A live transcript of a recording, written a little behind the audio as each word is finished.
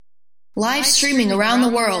Live streaming around the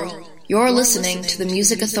world, you're listening to The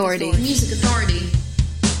Music Authority. Music Authority.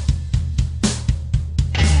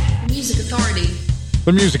 Music Authority.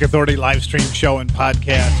 The Music Authority live stream show and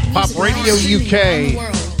podcast. Pop Radio UK.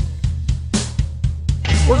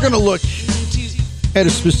 We're going to look at a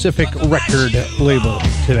specific record label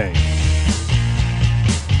today.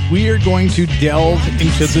 We are going to delve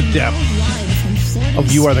into the depth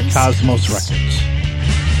of You Are the Cosmos Records.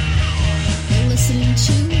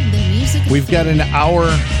 We've got an hour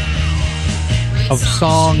of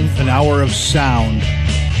song, an hour of sound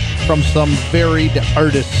from some varied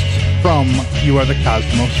artists from You Are the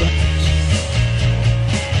Cosmos Records.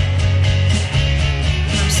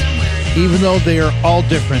 Even though they are all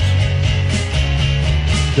different,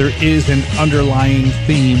 there is an underlying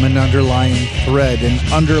theme, an underlying thread, an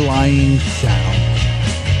underlying sound.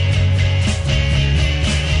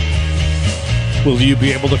 Will you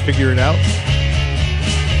be able to figure it out?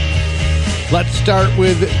 Let's start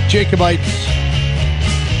with Jacobites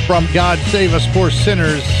from God Save Us Poor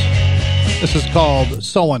Sinners. This is called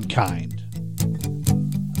So Unkind.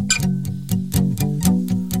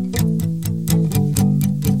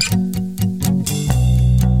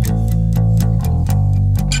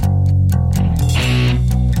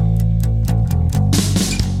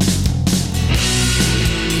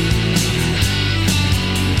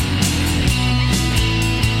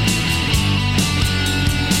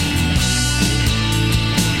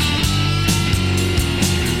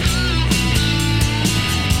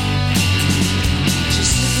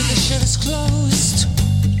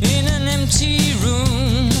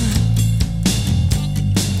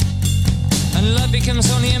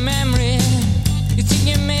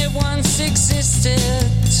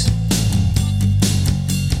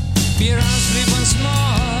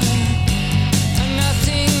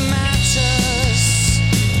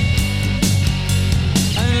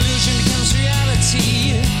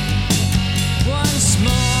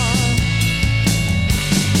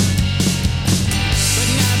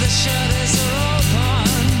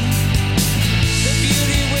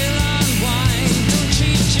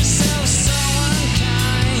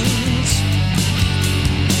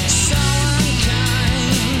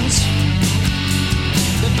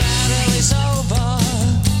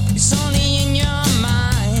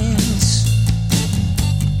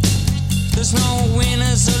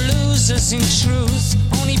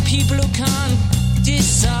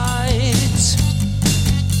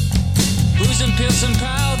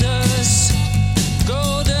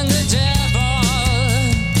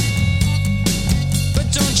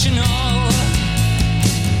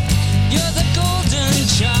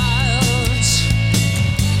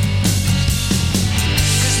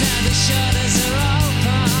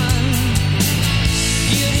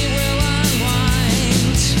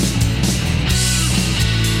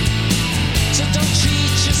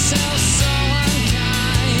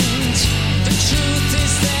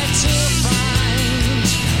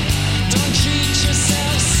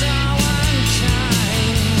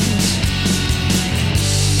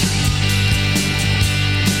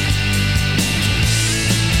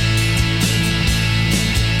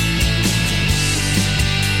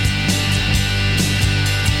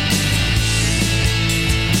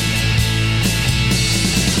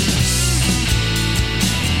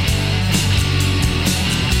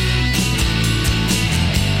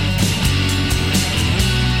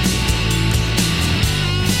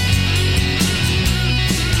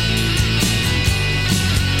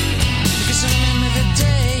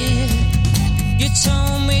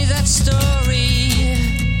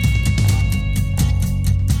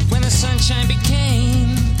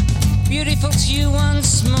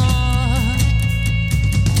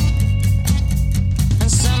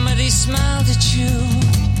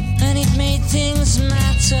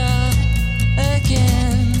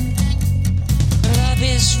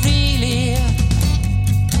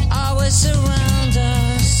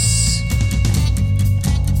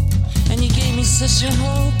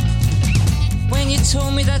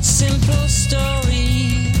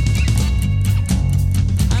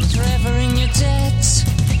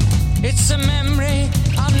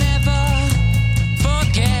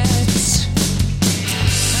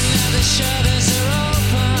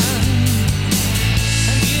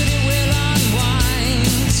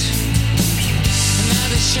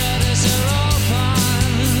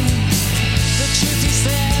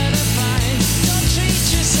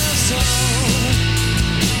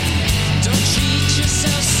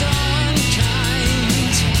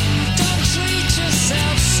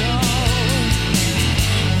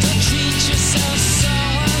 Treat yourself so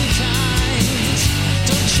unkind.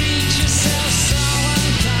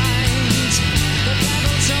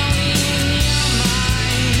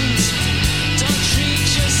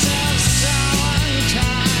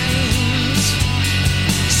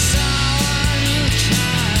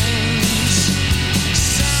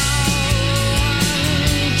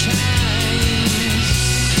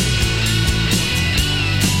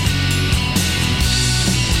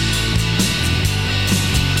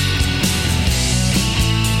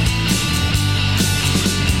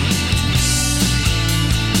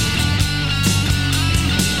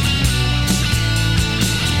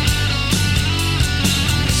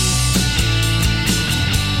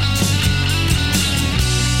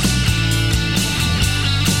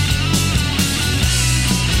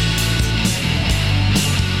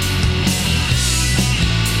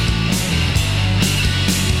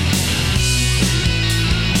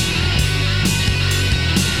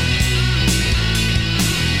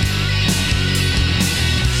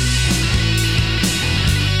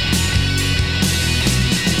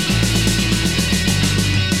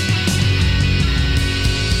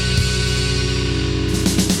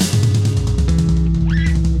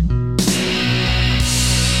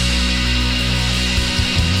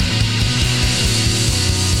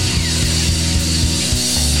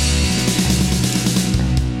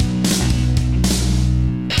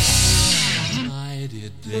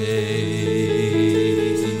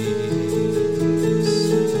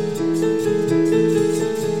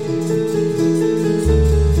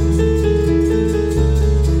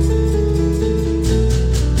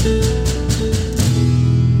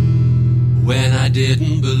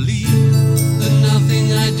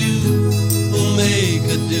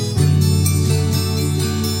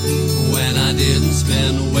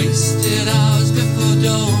 spend wasted hours before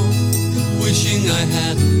dawn, wishing I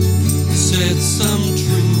hadn't said some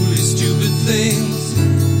truly stupid things.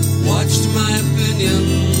 Watched my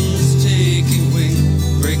opinions taking wing,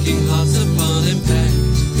 breaking hearts upon impact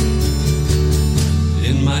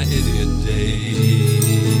in my idiot days.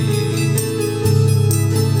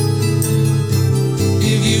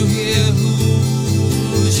 If you hear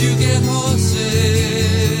who's, you get horses.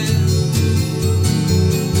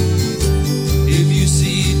 If you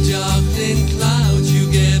see darkening clouds, you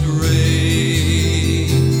get rain.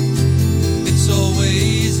 It's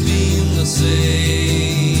always been the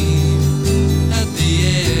same at the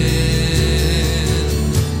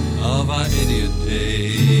end of our idiot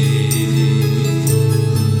days.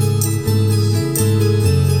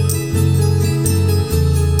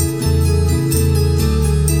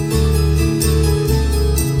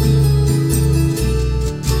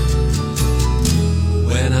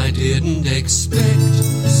 When I didn't expect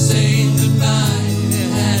saying goodbye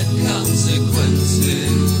had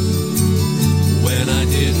consequences. When I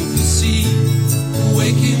didn't foresee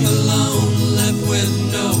waking alone, left with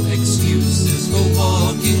no excuses for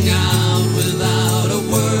walking out without a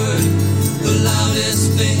word. The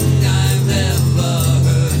loudest thing I've ever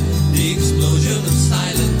heard, the explosion of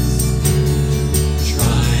silence,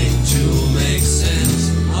 trying to make sense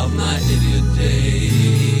of my idiot days.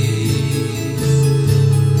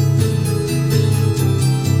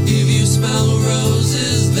 If you smell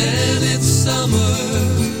roses, then it's summer.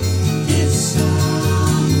 It's summer.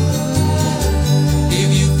 If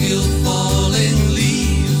you feel falling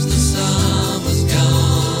leaves, the summer's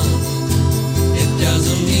gone. It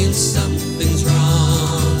doesn't mean something's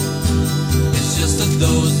wrong. It's just that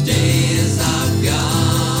those days are gone.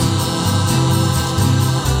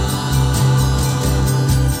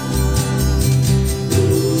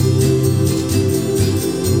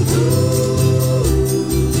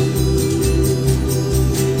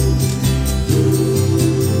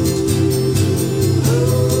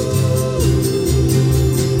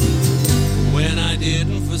 When I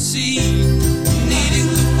didn't foresee needing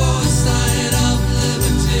the foresight of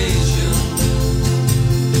levitation.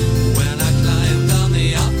 When I climbed on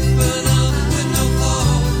the up and up with no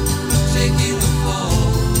fall, taking the fall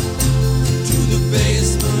to the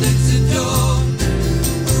basement exit door,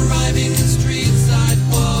 arriving in streets I'd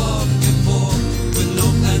walked before, with no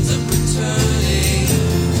plans of returning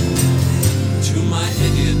to my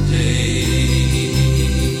idiot days.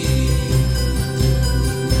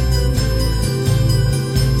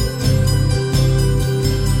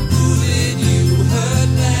 Who did you hurt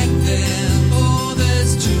back then? Oh,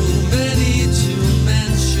 there's too many to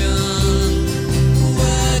mention.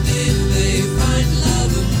 Why did they find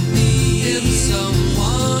love in me in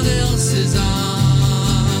someone else's arms?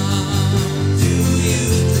 Do you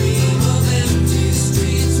dream of empty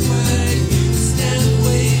streets where you stand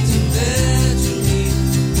waiting there to meet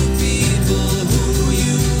the people who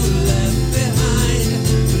you left behind,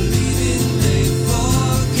 believing they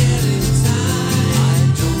forget in time? I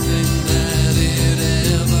don't think that it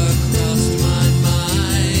ever crossed my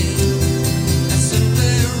mind. I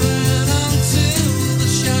simply ran until the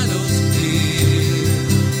shadows cleared,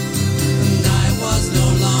 and I was no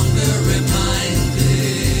longer reminded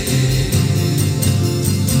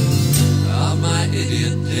of my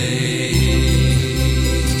idiot days.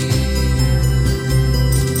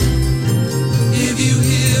 If you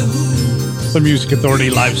hear who, The Music Authority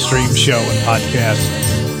live stream show and podcast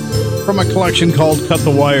from a collection called Cut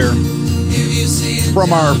the Wire if you see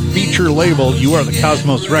from our feature label, You Are the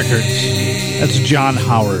Cosmos Records. That's John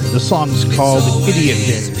Howard. The song's called Idiot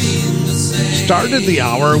Days. been the same Started the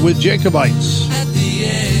hour with Jacobites. at the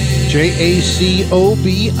end Jacobites,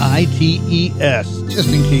 just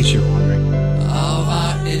in case you're wondering. of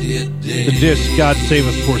our idiot days. The disc, God Save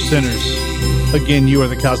Us Poor Sinners. Again, You Are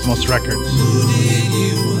the Cosmos Records. Who did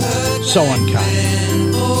you hurt So unkind.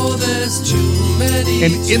 then? Oh, there's too many.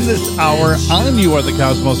 And in this hour on You Are the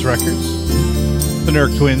Cosmos Records, the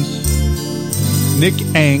Nerk Twins, Nick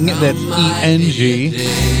Eng, that's E-N-G.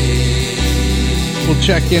 We'll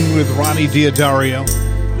check in with Ronnie Diodario,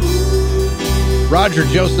 Roger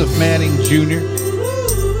Joseph Manning Jr.,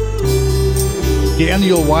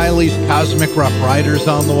 Daniel Wiley's Cosmic Rough Riders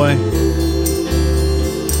on the way.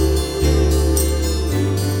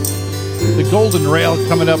 The Golden Rail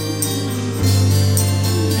coming up.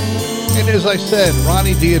 And as I said,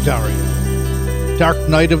 Ronnie Diodario, Dark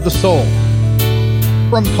Night of the Soul,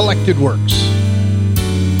 from Collected Works.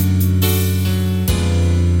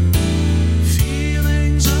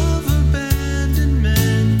 Feelings of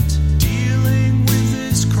abandonment, dealing with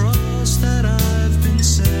this cross that I've been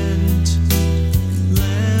sent,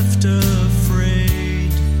 left afraid.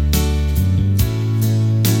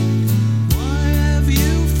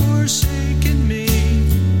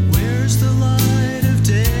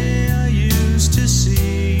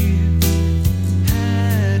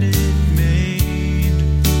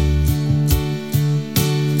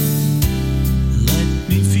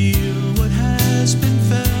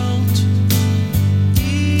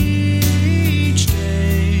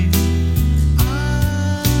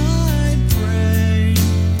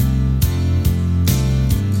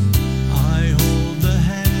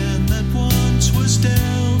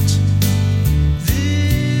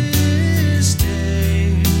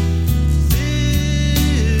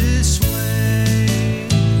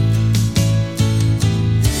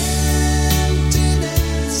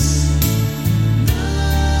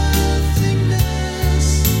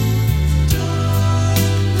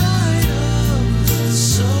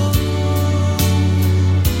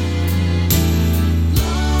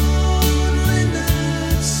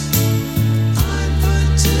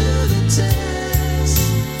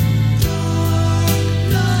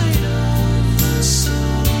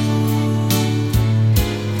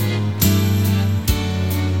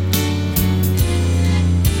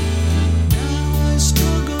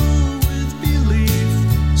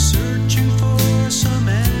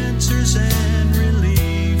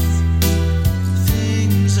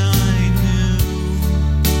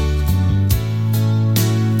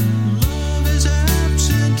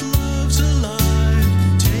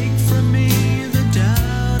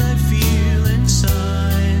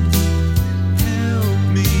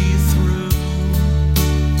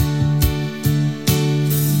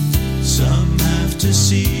 to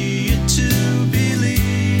see it to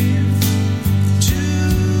believe,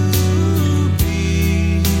 to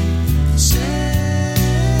be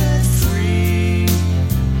set free.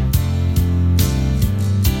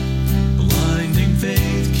 Blinding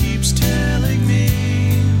faith keeps telling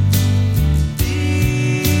me,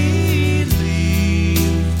 believe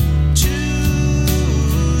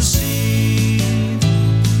to see.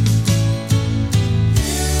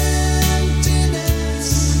 Emptiness,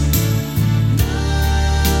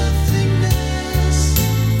 nothingness,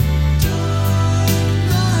 dark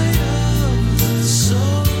night of the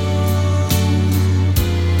soul,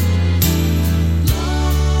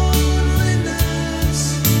 loneliness,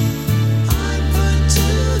 I put to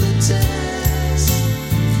the test,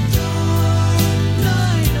 dark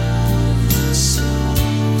night of the soul.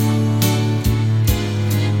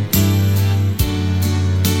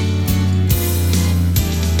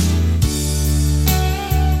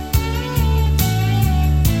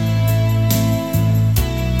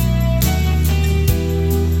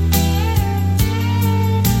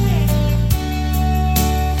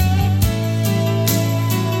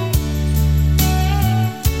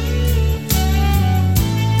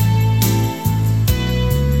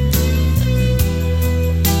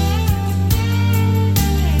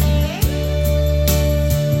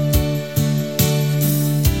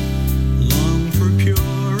 Long for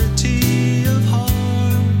purity of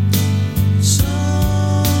heart, somehow,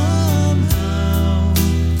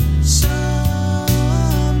 someday.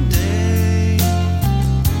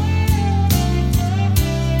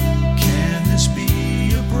 Can this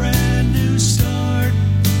be a brand new start?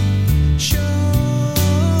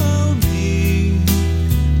 Show me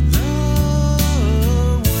the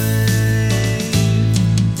way.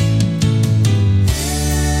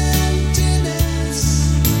 Emptiness,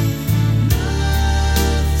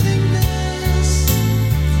 nothingness,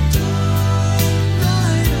 dark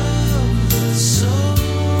night of the soul,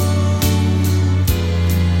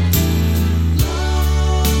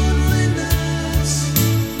 loneliness,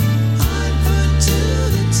 I put to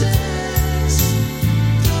the test,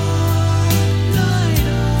 dark night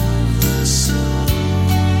of the soul.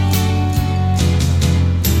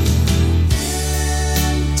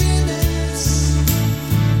 Emptiness,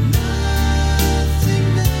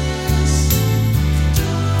 nothingness,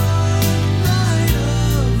 dark night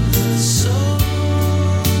of the soul,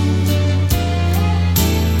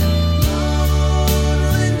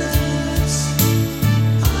 loneliness,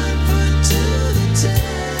 I put to the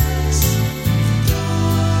test,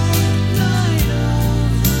 dark night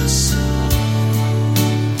of the soul.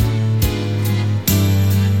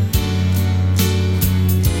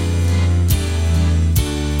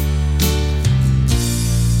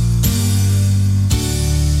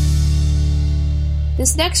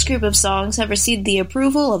 This next group of songs have received the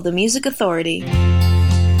approval of the Music Authority.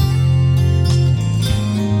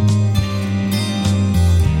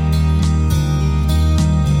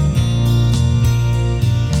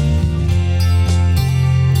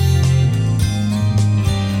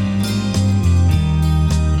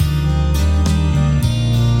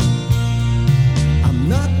 I'm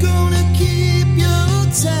not gonna keep your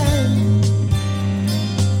time.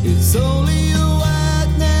 It's only a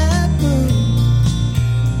white night moon.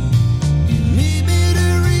 You need me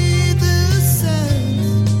to read the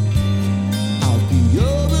signs. I'll be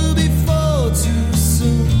over before too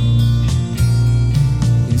soon.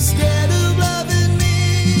 Instead of loving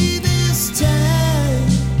me this time,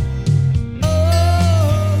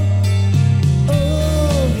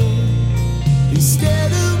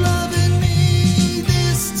 instead of loving me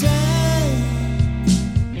this time.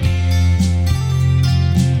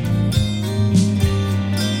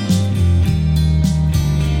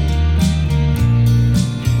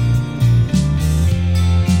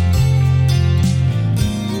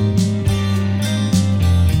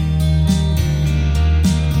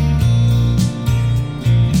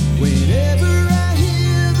 Whenever I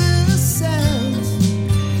hear the sounds,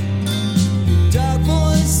 the dark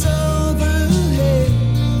voice overhead,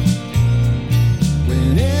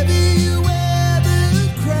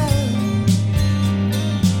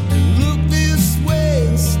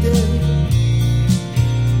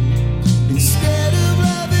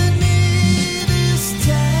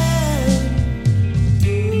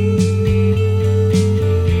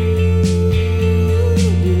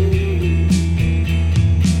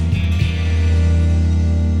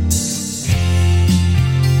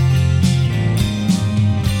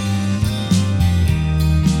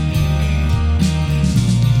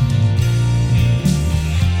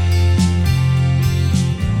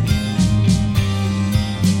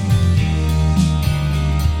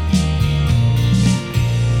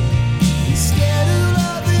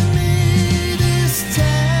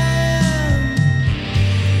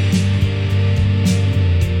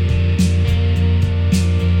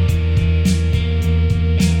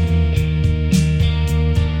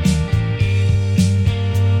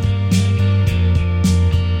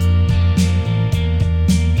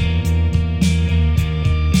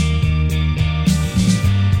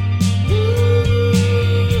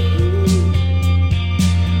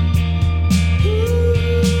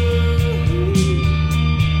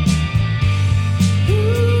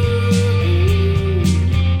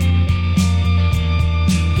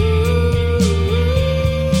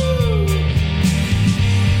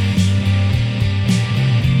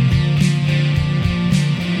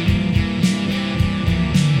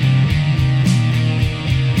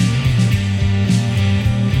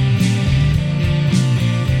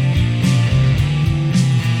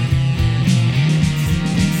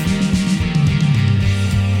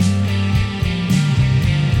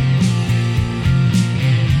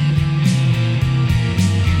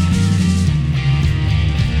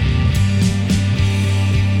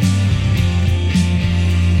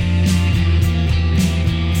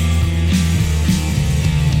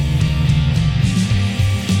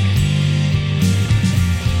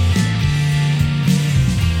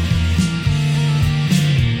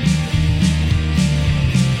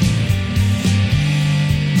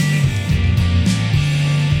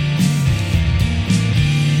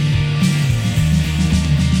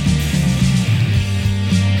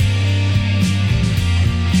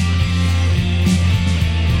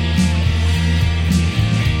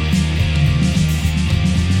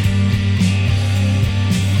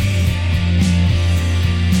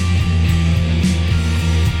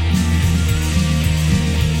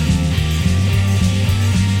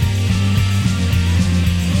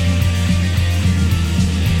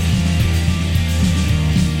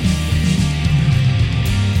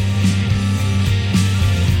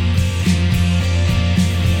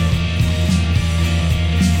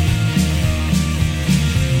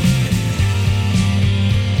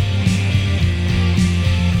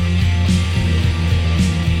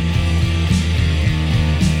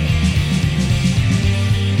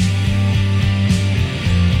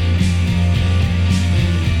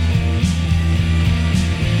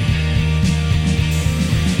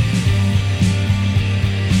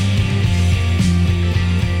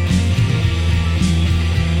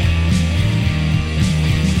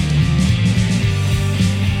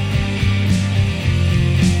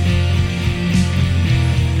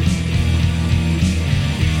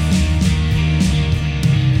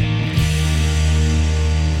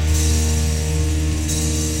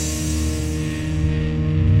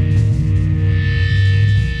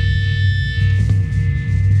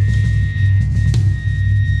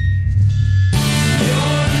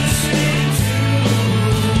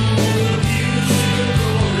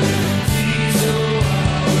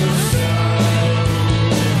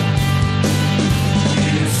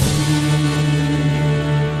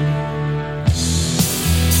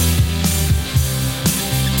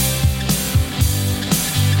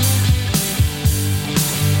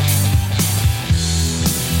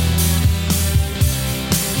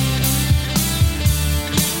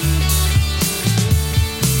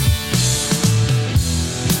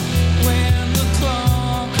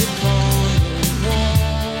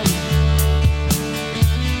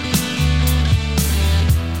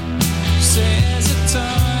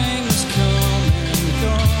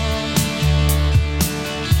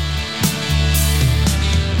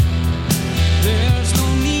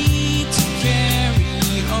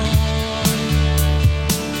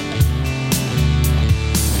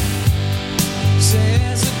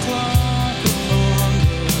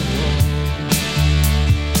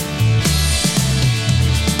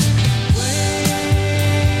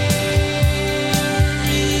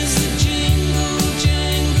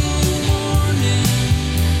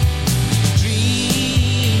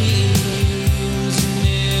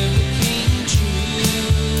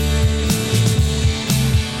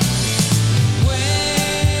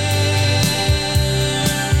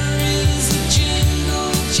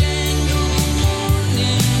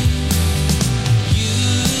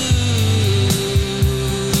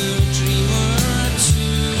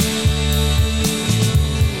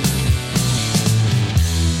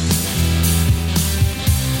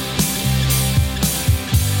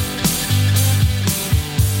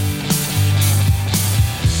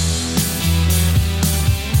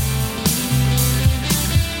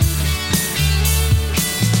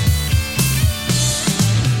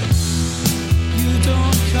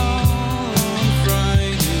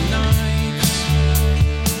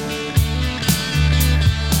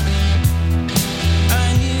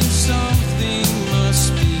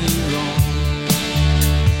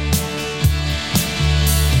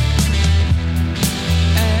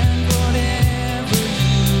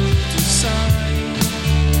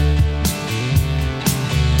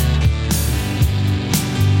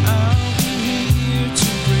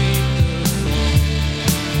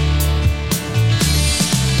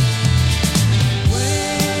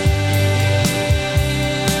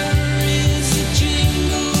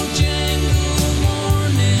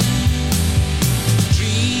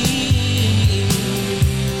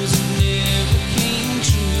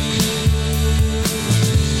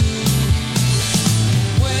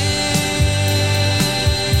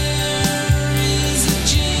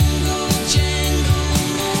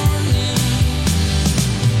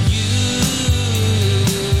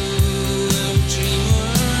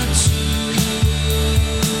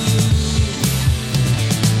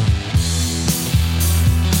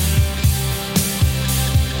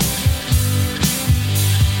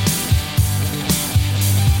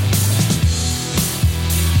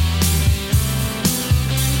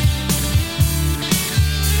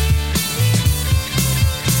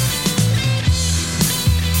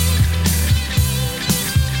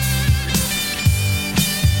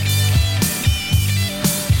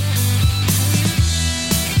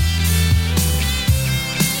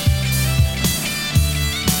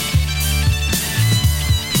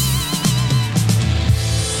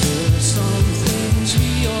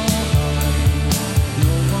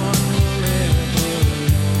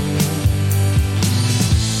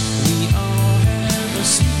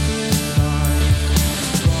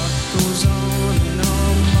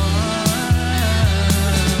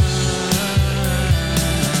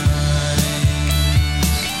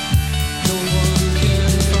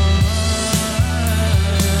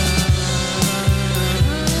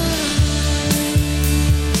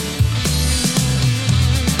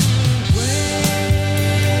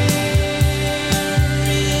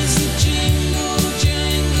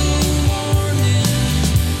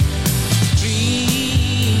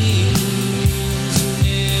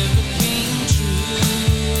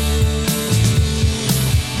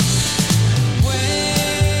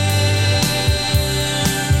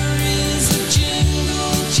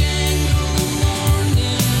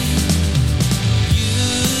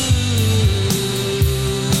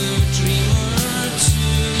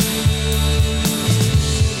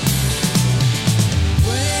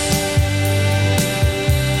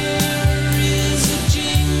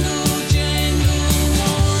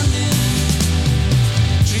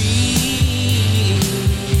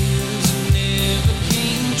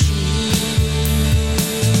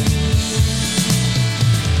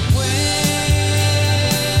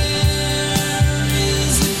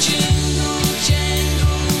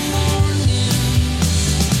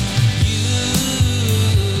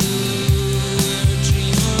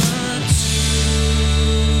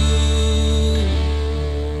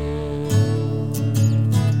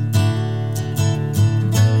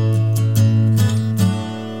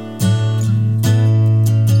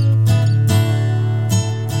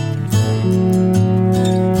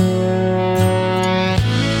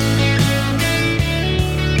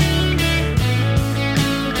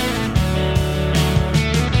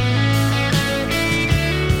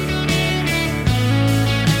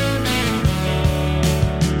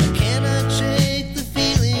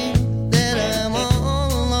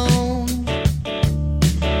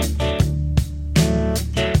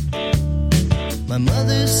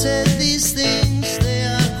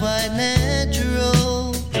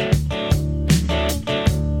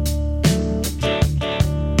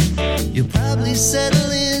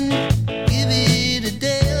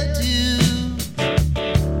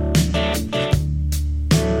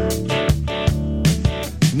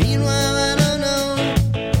 Meanwhile, I don't know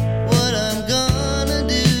what I'm gonna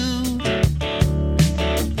do.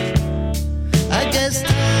 I guess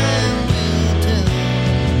time will tell.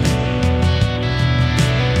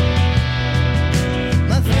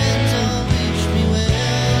 My friends all wish me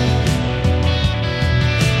well.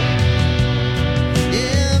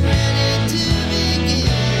 Yeah, I'm ready to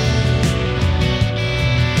begin,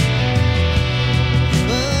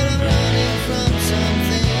 but I'm running from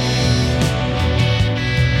something.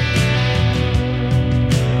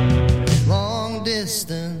 Long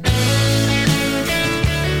distance.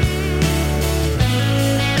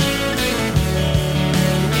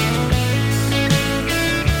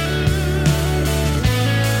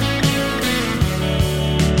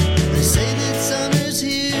 They say that summers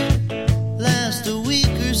here last a week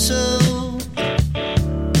or so.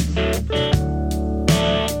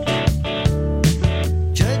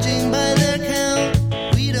 Judging by their count,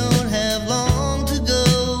 we don't have long to go.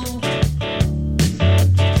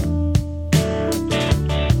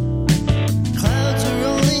 Clouds are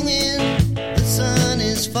rolling in, the sun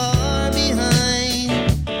is far behind.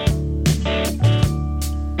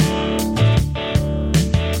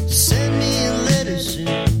 Send me a letter soon,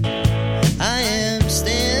 I am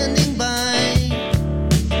standing by.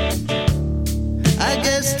 I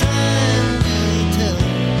guess time will tell.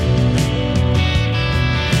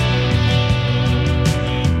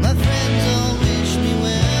 My friends all wish me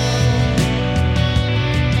well.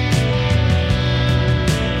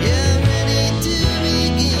 Yeah, I'm ready to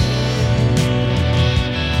begin,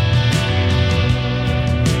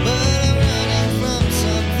 but I'm running from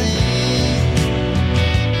something.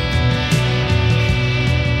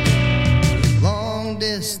 Long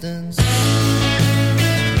distance.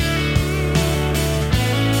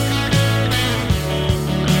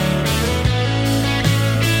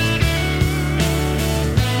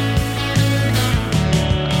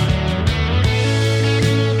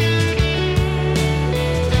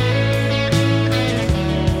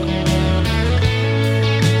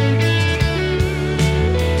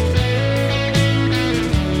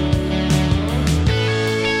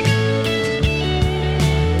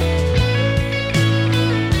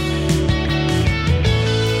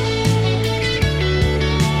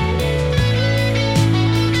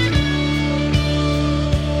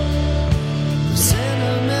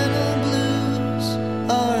 Sentimental blues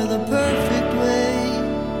are the perfect way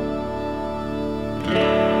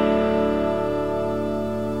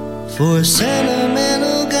for a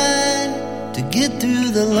sentimental guy to get through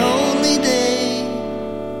the lonely day.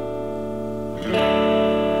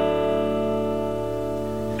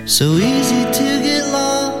 So easy to get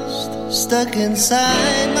lost, stuck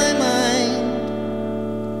inside my mind.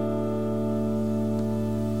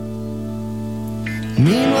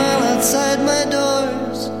 Meanwhile, outside my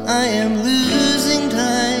doors, I am losing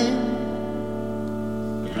time.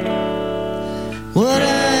 What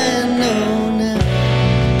I know now,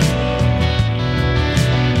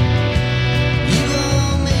 you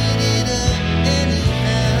all made it up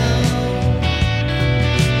anyhow.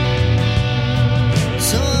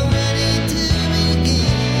 So I'm ready to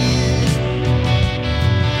begin.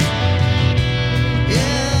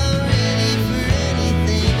 Yeah, I'm ready for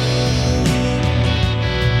anything.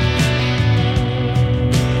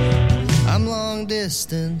 I'm long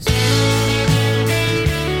distance.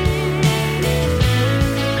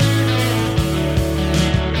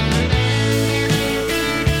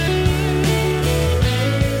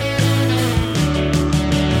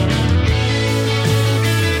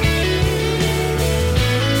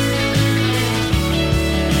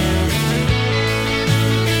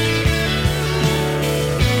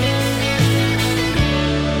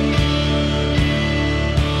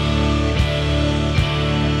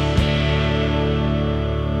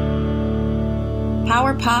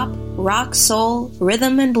 Power pop, rock, soul,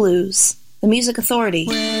 rhythm, and blues. The Music Authority.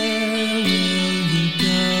 Where will you go?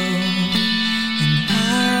 And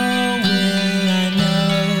how will I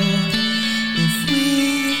know if we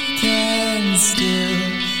can still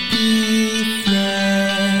be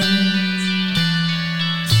friends?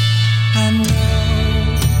 I know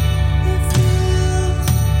you feel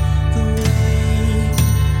the way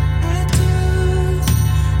I do,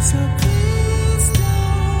 so please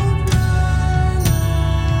don't run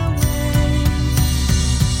away.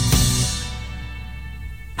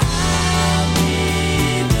 I'll be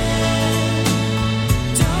there.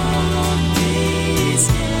 Don't be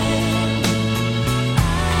scared.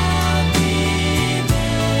 I'll be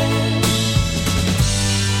there.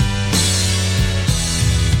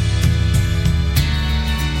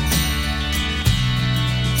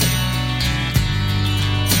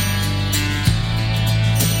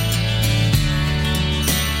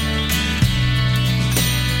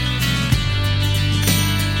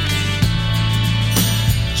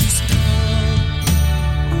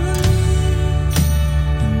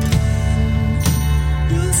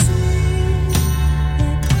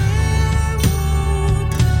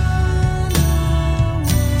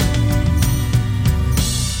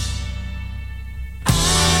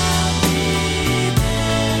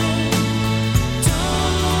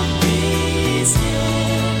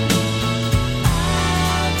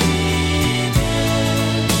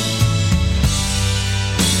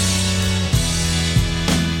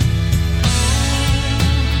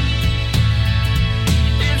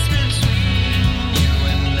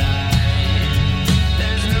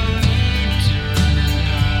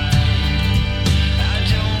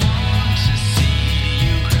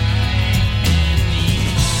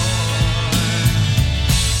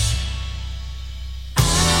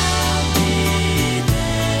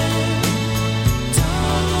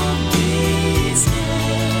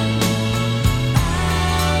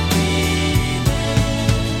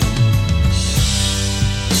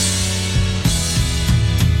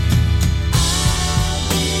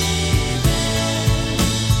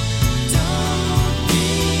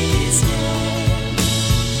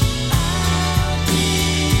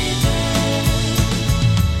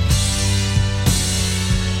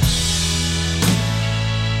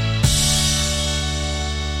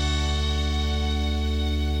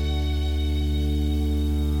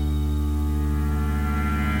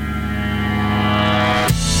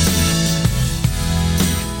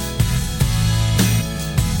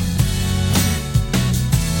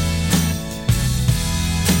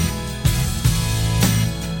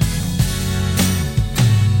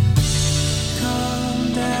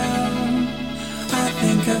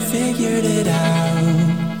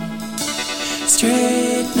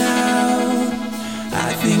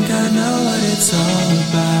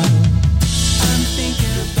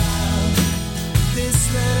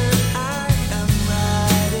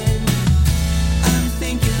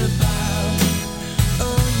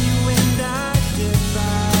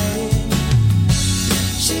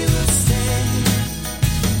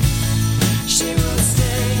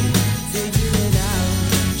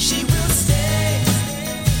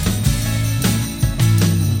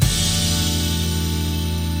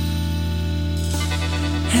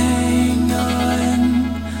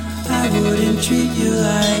 wouldn't treat you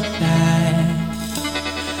like that.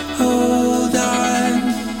 Hold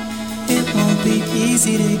on, it won't be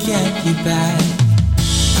easy to get you back.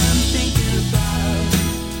 I'm thinking about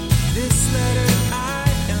this letter I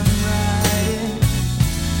am writing.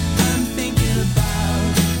 I'm thinking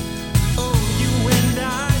about, oh, you and I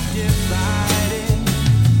dividing.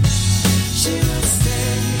 She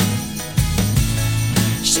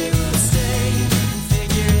will stay,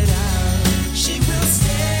 figure it out. She will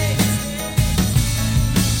stay.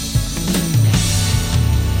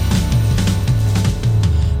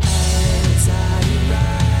 As I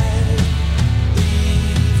arrive,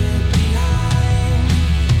 leave it behind.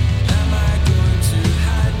 Am I going to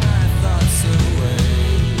hide my thoughts away?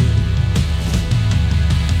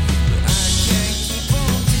 But I can't keep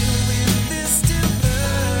on doing this to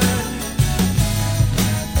her.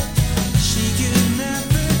 She could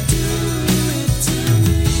never do it to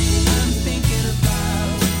me. I'm thinking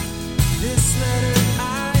about this letter I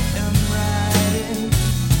am writing.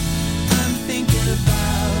 I'm thinking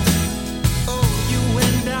about, oh, you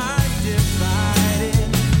and I divided.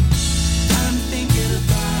 I'm thinking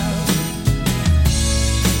about,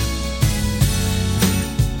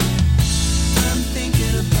 I'm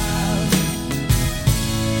thinking about.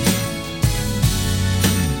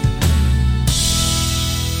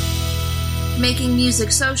 Making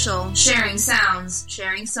music social, sharing sounds,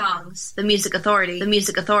 sharing songs. The Music Authority. The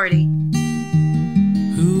Music Authority.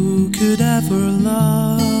 Who could ever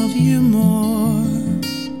love you more?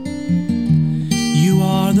 You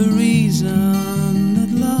are the reason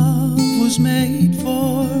that love was made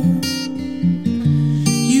for.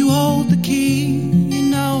 You hold the key, you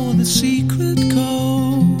know the secret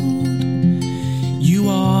code. You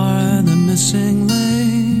are the missing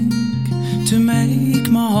link to make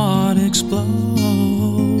my heart explode.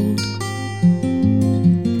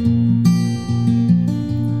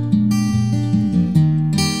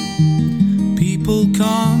 People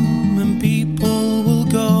come and people will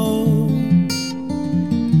go.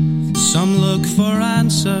 Some look for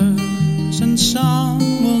answers and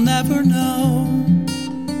some will never know.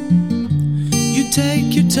 You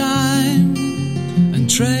take your time and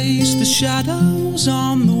trace the shadows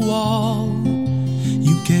on the wall.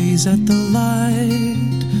 You gaze at the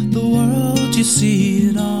light, the world, you see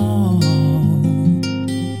it all.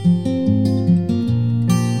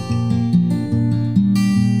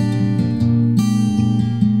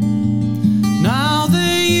 Now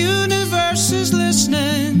the universe is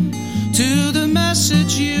listening to the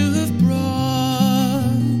message you have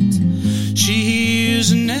brought. She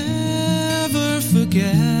hears and never forgets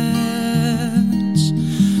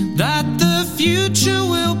that the future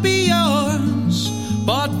will be yours,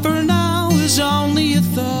 but for now is only a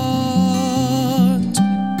thought.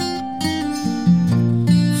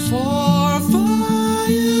 For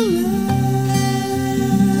violet,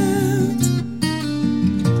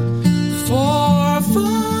 for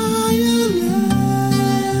violet.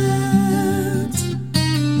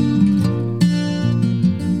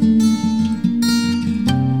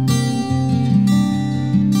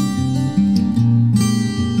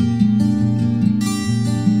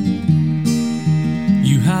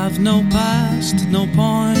 You have no past, no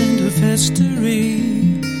point of history.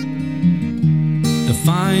 The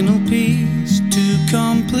final piece to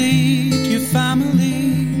complete your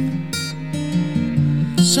family.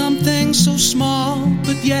 Something so small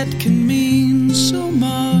but yet can mean so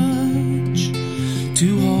much.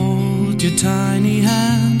 To hold your tiny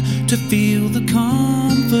hand, to feel the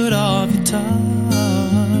comfort of your touch.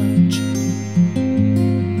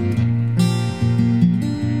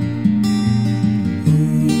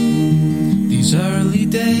 These early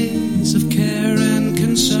days of care and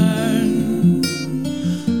concern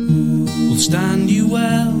will stand you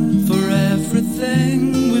well for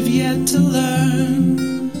everything we've yet to learn.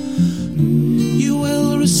 You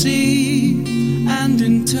will receive, and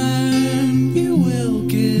in turn you will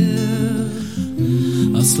give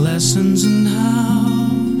us lessons in how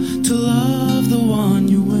to love the one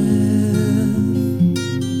you're with.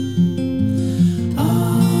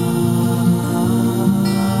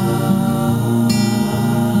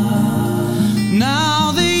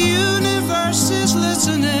 Now the universe is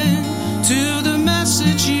listening to the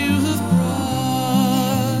message you have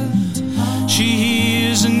brought. She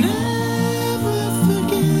hears and never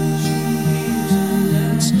forgets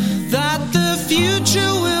that the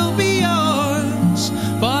future will be yours,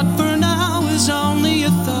 but for now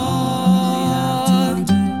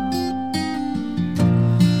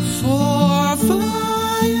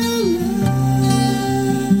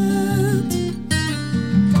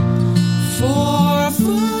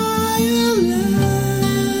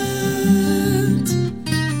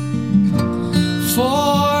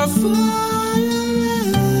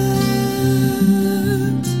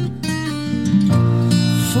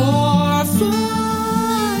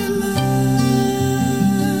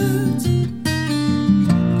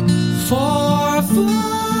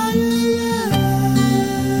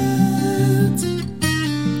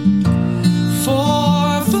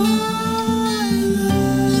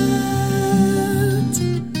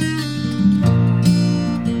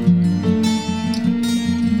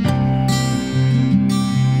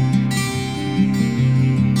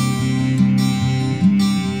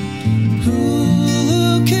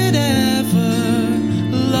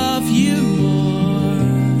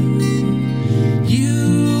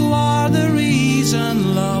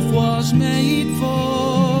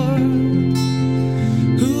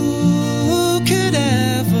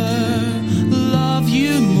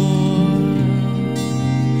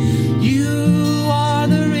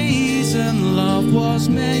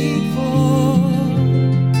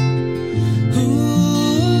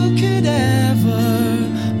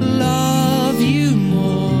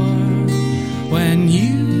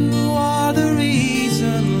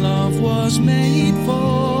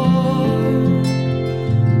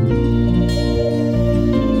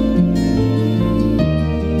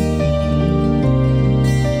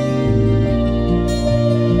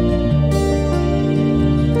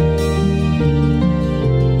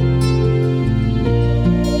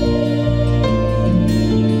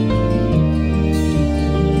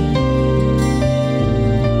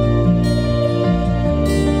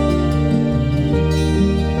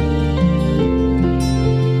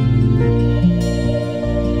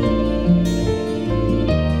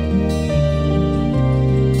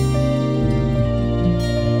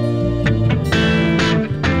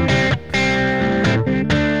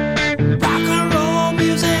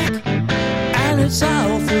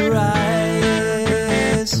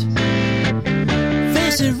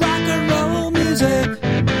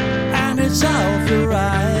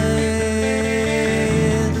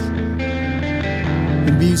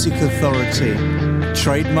Music Authority,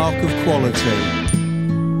 trademark of quality.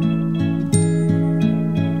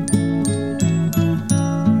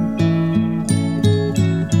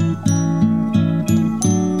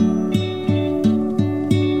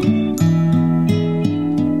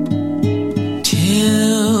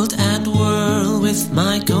 Tilt and whirl with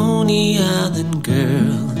my Coney Island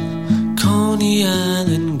girl, Coney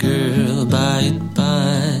Island girl, by and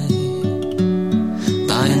by,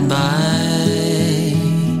 by and by.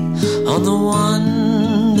 On the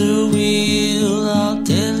wonder wheel, I'll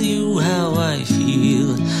tell you how I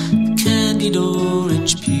feel. Candied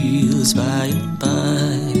orange peels, by and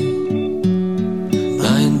by,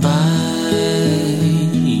 by and by.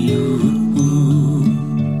 Ooh,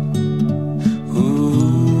 ooh.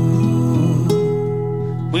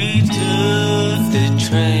 We took the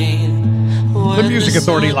train. The Music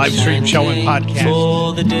Authority live stream show and podcast.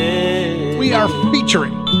 We are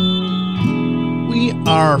featuring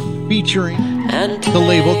the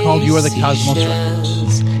label called You Are the Cosmos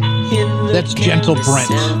Records. That's Gentle Brent,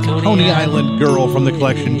 Coney Island Girl from the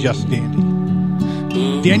collection Just Dandy.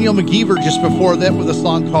 Daniel McGeever just before that with a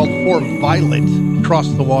song called For Violet,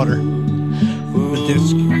 Across the Water, the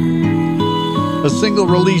disc. A single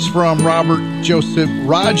release from Roger Joseph,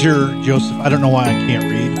 I don't know why I can't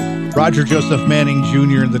read, Roger Joseph Manning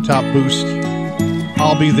Jr. in the top boost.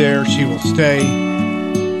 I'll Be There, She Will Stay.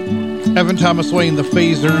 Evan Thomas Wayne, The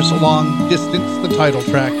Phasers, Long Distance, the title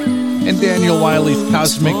track, and Daniel Wiley's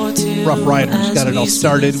Cosmic Rough Riders got it all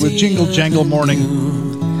started with Jingle Jangle Morning.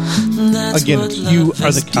 Again, it's You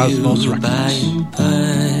Are the Cosmos Records.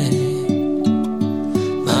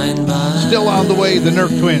 Still on the way, the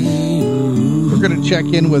Nerf Twins. We're going to check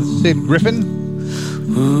in with Sid Griffin.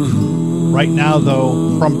 Right now,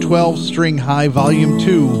 though, from 12 String High Volume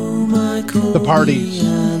 2, The Parties,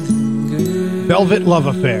 Velvet Love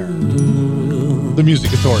Affair, The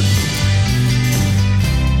Music Authority.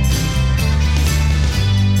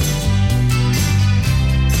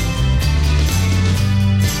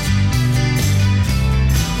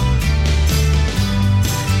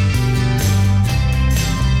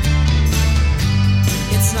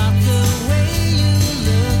 It's not the way you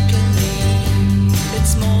look at me,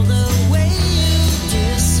 it's more the way you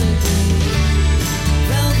disagree.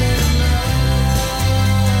 Velvet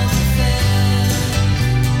love affair.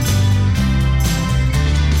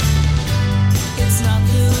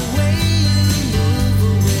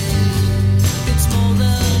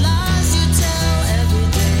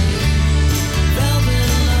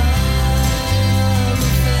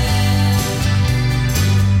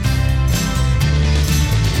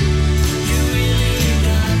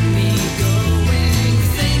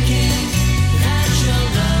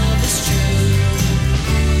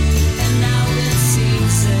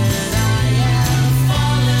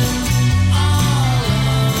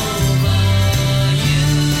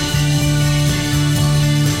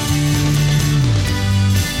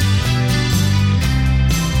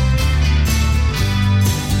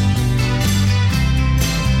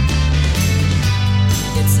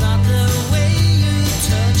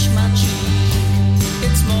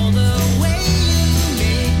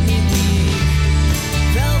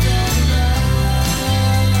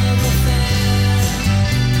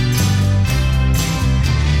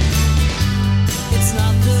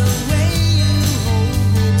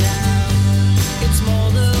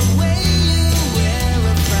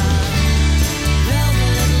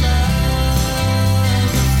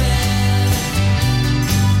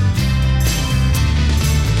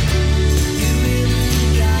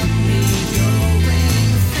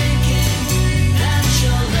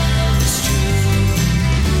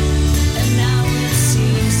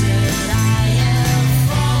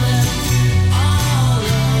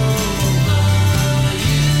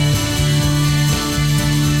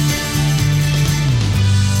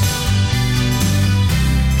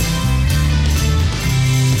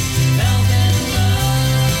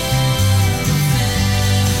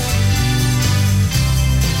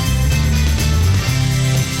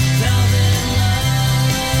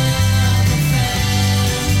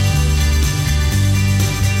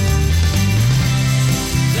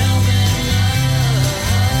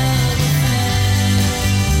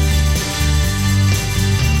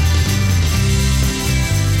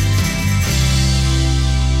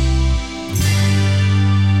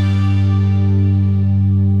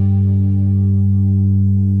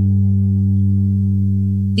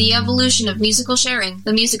 The evolution of musical sharing,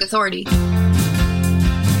 the Music Authority.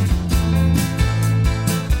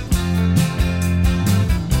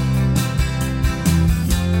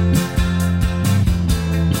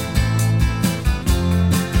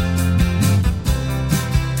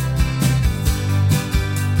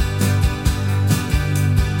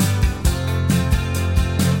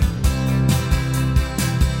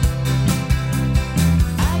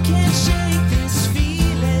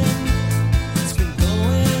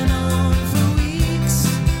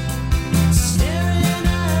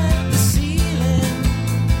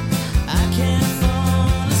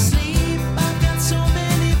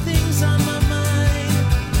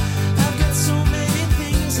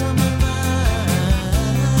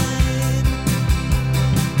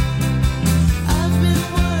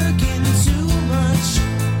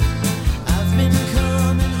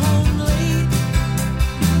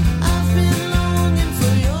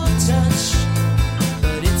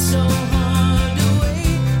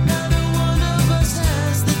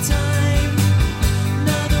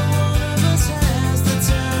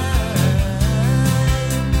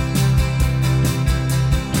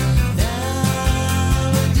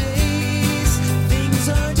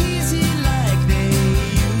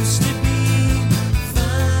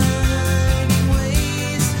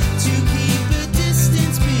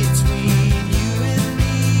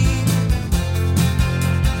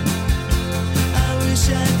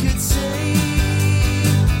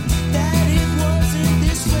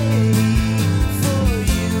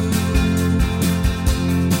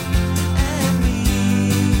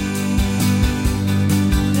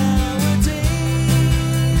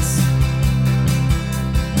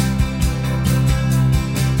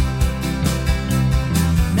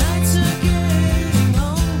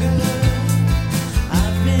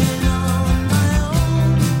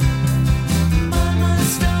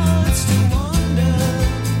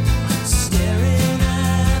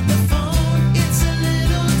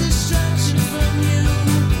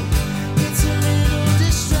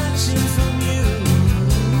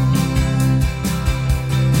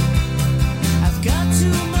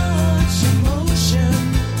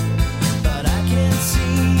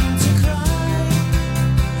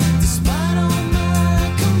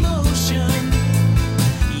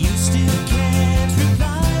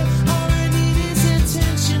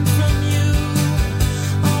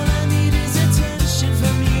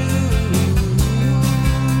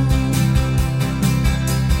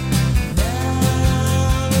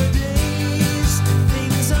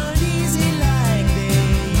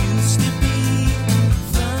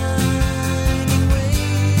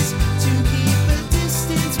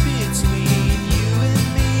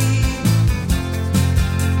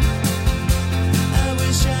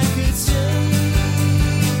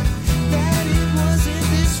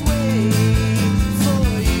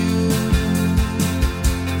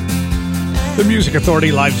 The Music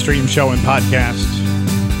Authority live stream show and podcast.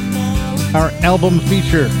 Our album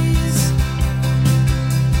feature.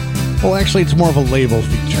 Well, actually, it's more of a label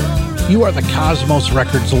feature. You Are the Cosmos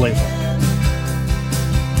Records label.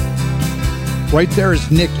 Right there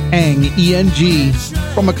is Nick Eng, E-N-G,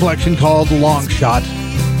 from a collection called Long Shot.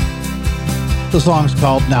 The song's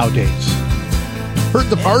called Nowadays.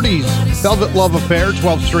 Heard the Parties, Velvet Love Affair,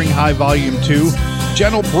 12-string high volume 2.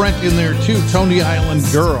 Gentle Brent in there too, Tony Island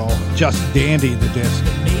Girl, Just Dandy the disc.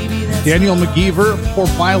 Daniel McGeever for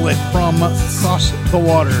Violet from Cross the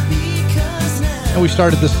Water. And we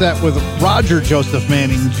started the set with Roger Joseph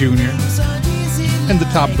Manning Jr. and the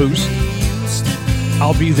Top Boost.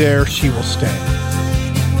 I'll Be There, She Will Stay.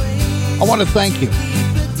 I want to thank you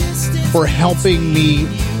for helping me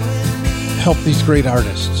help these great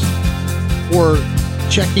artists, for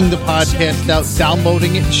checking the podcast out,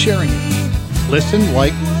 downloading it, and sharing it. Listen,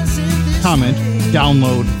 like, comment,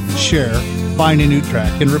 download, share, find a new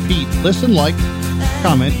track, and repeat. Listen, like,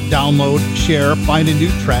 comment, download, share, find a new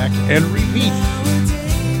track, and repeat.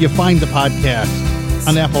 You find the podcast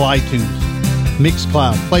on Apple iTunes,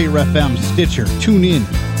 Mixcloud, Player FM, Stitcher, TuneIn,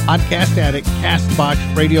 Podcast Addict,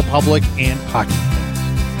 CastBox, Radio Public, and Pocket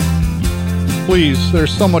Cast. Please,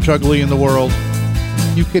 there's so much ugly in the world.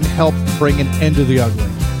 You can help bring an end to the ugly.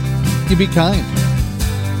 You be kind.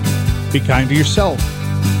 Be kind to yourself.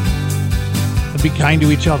 And be kind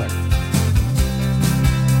to each other.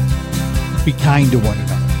 Be kind to one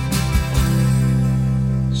another.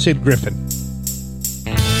 Sid Griffin.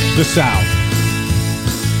 The Sound.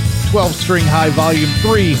 12-string high volume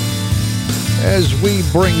 3. As we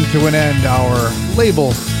bring to an end our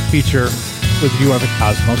label feature with You Are the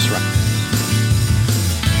Cosmos Records.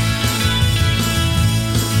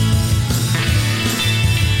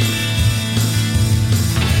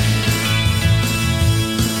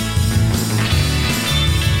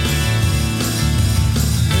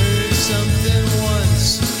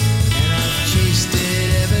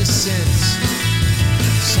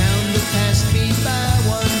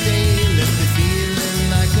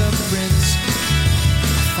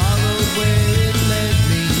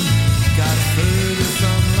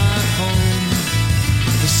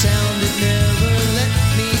 sound that never let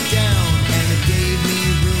me down, and it gave me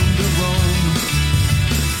room to roam.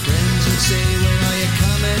 Friends would say, when are you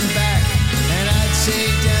coming back? And I'd say,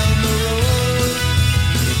 down the road.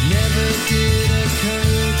 It never did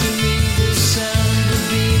occur to me this sound would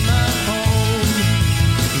be my home.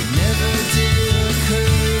 It never did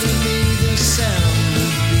occur to me this sound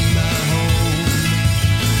would be my home.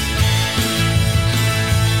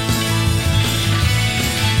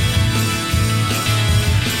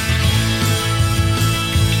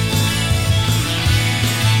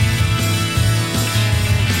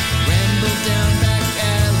 Ramble down back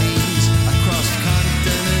alleys, across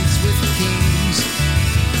continents with kings.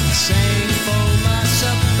 I sang for my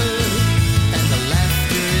supper and the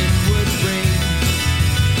laughter it would bring.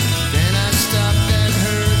 Then I stopped at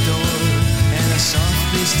her door and I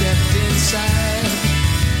softly stepped inside.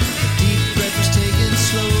 A deep breath was taken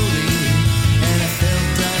slowly and I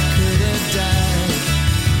felt I could have died.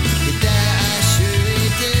 To die I surely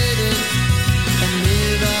didn't, and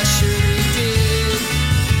live I surely did.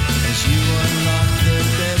 As you unlocked the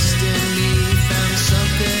best in me, found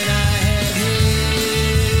something I had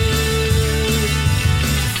hid.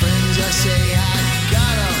 Friends, I say I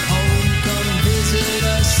got a home, come visit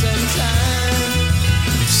us sometime.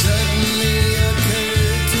 It suddenly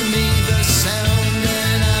occurred to me the sound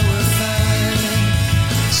and I were fine.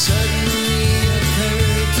 Suddenly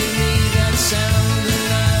occurred to me that sound and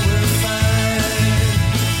I were fine.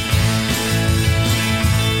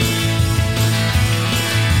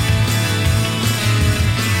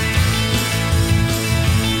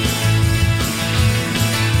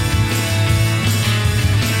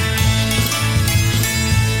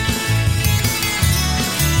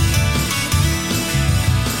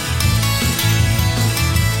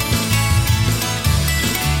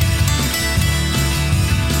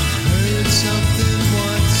 Heard something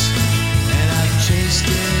once, and I've chased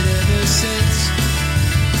it ever since.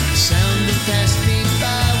 The sound that passed me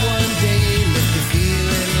by one day left me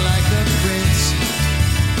feeling like a prince.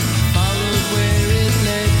 Followed where it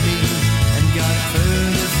led me and got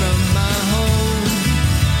further from my home.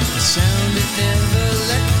 The sound that never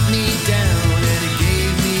let me down and it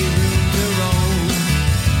gave me room to roam.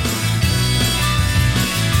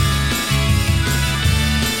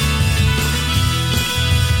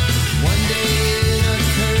 One day it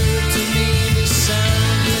occurred to me the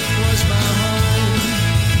sound it was my home.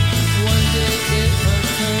 One day it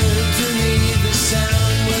occurred to me the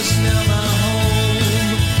sound was now my home.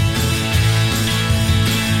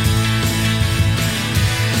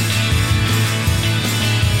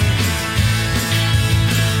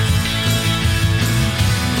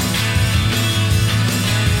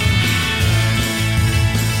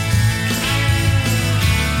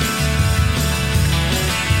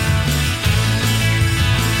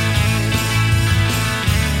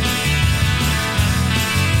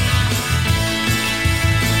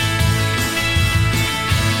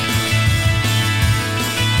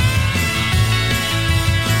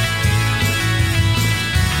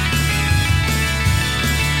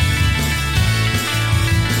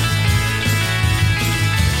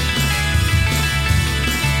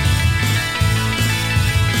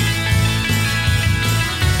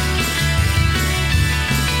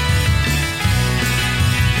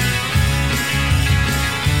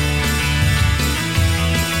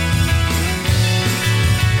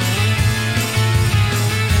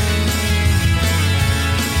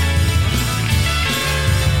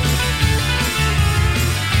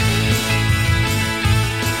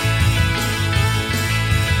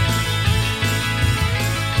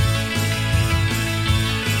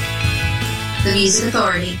 The Music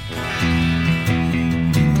Authority.